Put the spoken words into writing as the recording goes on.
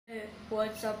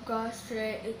What's up guys,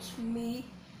 today it's me,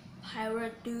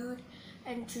 Pirate Dude,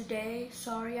 and today,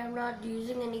 sorry I'm not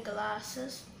using any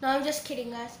glasses. No, I'm just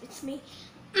kidding guys, it's me.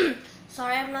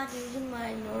 Sorry I'm not using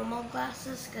my normal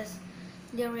glasses because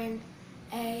they're in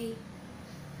a,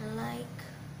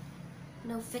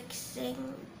 fixing,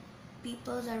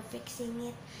 people are fixing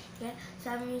it, yeah, so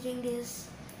I'm using this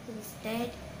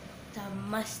instead. The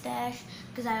mustache,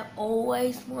 because I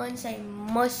always want a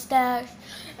mustache.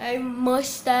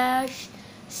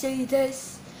 See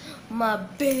this? My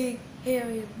big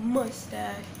hairy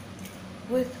mustache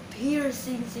with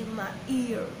piercings in my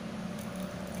ear.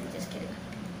 I'm just kidding.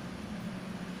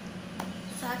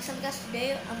 So actually guys,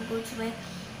 today I'm going to make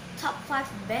top 5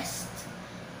 best,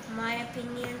 in my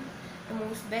opinion, the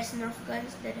most best Nerf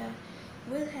guns that I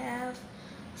will have.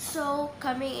 So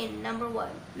coming in number 1,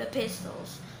 the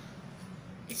pistols.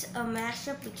 It's a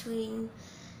mashup between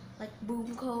like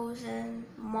boomcos and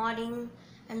modding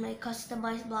and my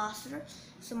customized blaster.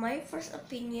 So my first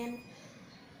opinion,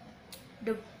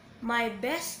 my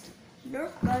best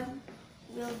Nerf gun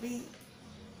will be,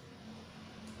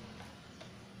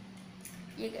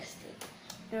 you guessed it,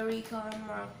 the Recon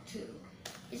Mark II.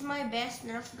 It's my best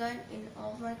Nerf gun in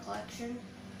all of my collection.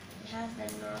 It has the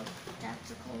Nerf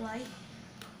tactical light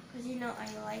because you know I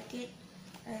like it,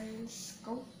 and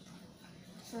scope.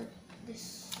 So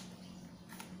this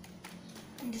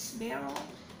barrel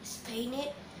is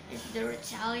painted. It's the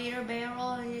Retaliator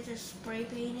barrel, and you just spray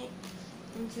paint it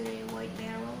into a white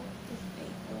barrel with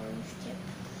an orange tip.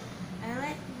 I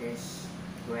like this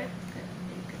grip because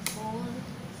it can fold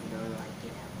if you don't like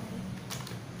it that way.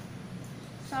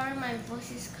 Sorry, my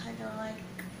voice is kind of like,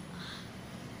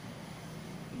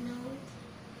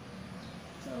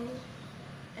 So,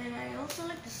 and I also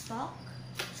like the stock.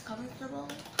 It's comfortable.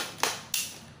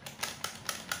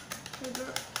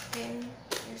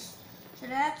 Yes. So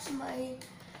that's my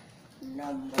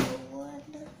number 1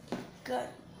 gun.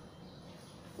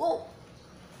 Whoa!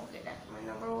 Okay, that's my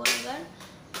number 1 gun.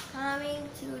 Coming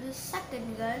to the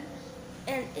second gun,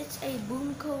 and it's a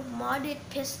Boomco modded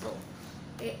pistol.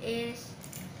 It is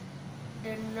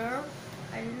the Nerf.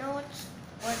 I don't know what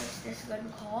is this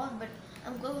gun called, but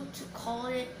I'm going to call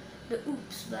it the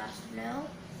Oops Blaster now.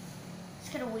 It's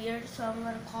kind of weird, so I'm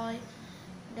gonna call it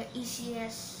the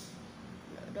ECS.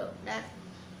 No,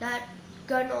 that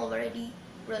gun already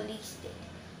released it.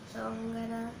 So I'm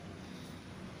gonna,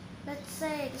 let's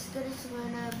say this gun is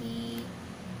gonna be,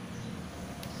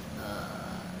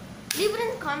 leave it in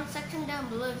the comment section down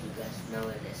below if you guys know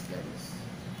this gun's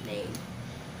name.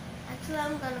 Actually,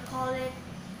 I'm gonna call it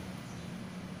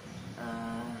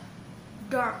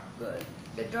Dark Gun,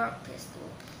 the Dark Pistol.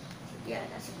 Yeah,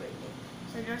 that's a great name.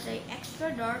 So there's a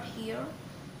extra dart here,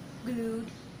 glued.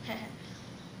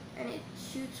 And it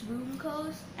shoots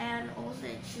boomcos, and also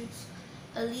it shoots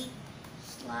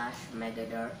elite/mega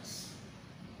darts.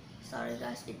 Sorry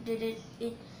guys,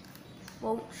 it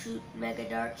won't shoot mega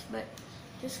darts, but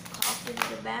just cock it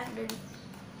in the back, then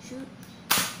shoot.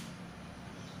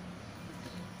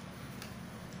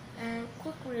 And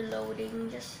quick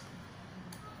reloading, just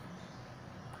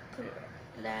put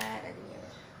that and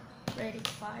you're ready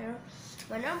to fire.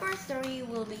 My number 3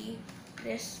 will be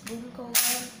this boomco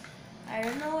gun. I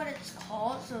don't know what it's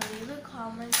called, so leave a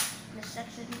comment in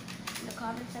the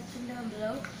comment section down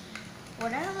below.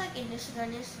 What I like in this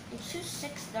gun is it shoots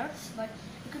 6 darts, but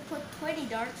you could put 20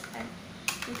 darts and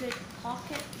you could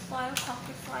pocket fire,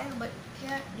 but you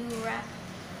can't do rapid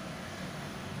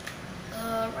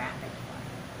fire.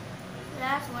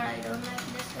 That's what I don't like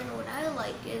in this gun. What I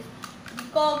like is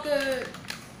pocket.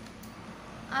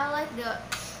 I like the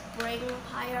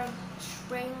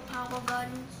spring power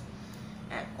guns.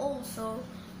 And also,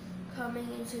 coming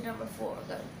into number 4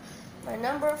 gun. My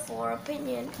number 4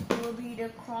 opinion will be the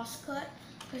crosscut,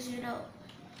 because you know,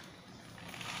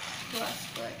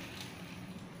 crosscut.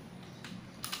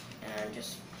 And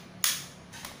just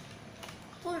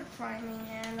put a priming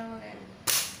handle and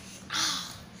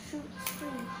shoots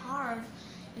pretty hard.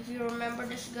 If you remember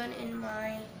this gun in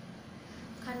my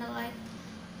kind of like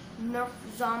Nerf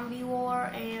Zombie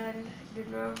War and the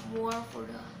Nerf War for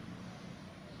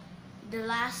the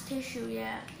last issue,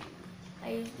 yeah,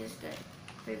 I used this gun.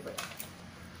 Favorite.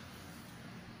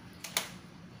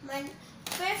 My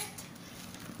 5th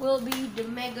will be the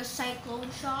Mega Cyclone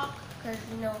Shock, because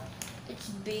you know it's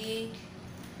big,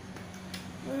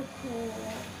 really cool,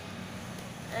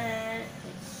 and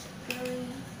it's very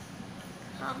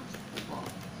comfortable.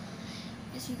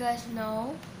 As you guys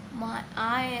know, my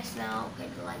eyes now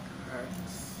kind of like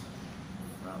hurts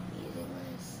from using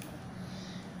this.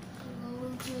 I'm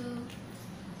going to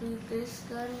do this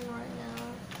gun right now.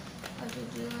 How to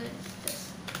do it is just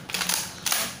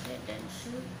pop it and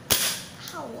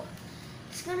shoot. Ow!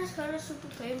 This gun is kind of super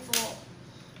painful.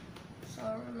 So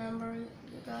remember,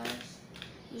 you guys,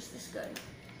 use this gun.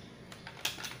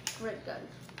 Great gun.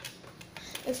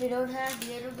 If you don't have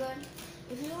the other gun,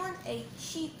 if you want a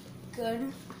cheap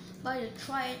gun, buy the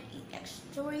Try It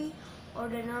EX3 or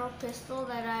the nerf pistol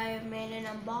that I made an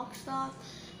unboxed of.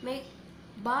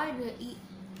 Buy the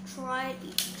Try It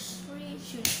EX3. It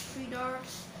shoots 3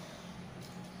 darts.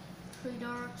 3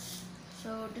 darts. So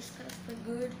this kind of pretty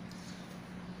good.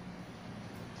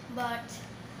 But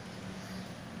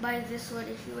buy this one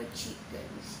if you want cheap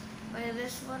guns. Buy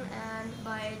this one and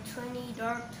buy a 20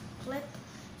 dart clip,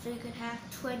 so you can have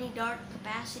 20 dart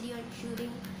capacity on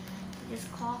shooting.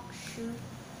 Just cock shoot,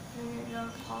 20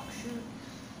 dart cock shoot.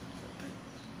 So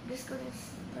this gun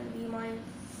is gonna be my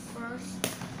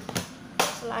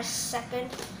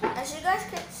first/2nd. As you guys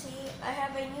can see, I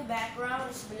have a new background.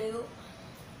 It's blue.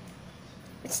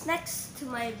 It's next to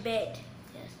my bed.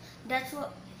 Yes,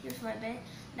 here's my bed.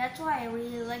 That's why I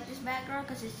really like this background,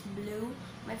 because it's blue,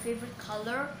 my favorite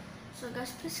color. So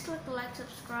guys, please click like,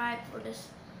 subscribe for this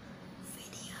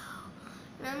video.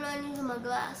 And I'm not using my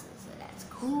glasses, so that's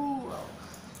cool.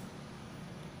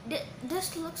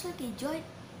 This looks like a giant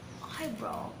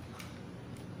eyebrow.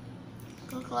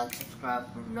 Click like,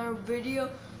 subscribe for another video.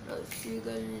 I'll see you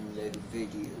guys in the next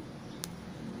video.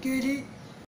 Get it?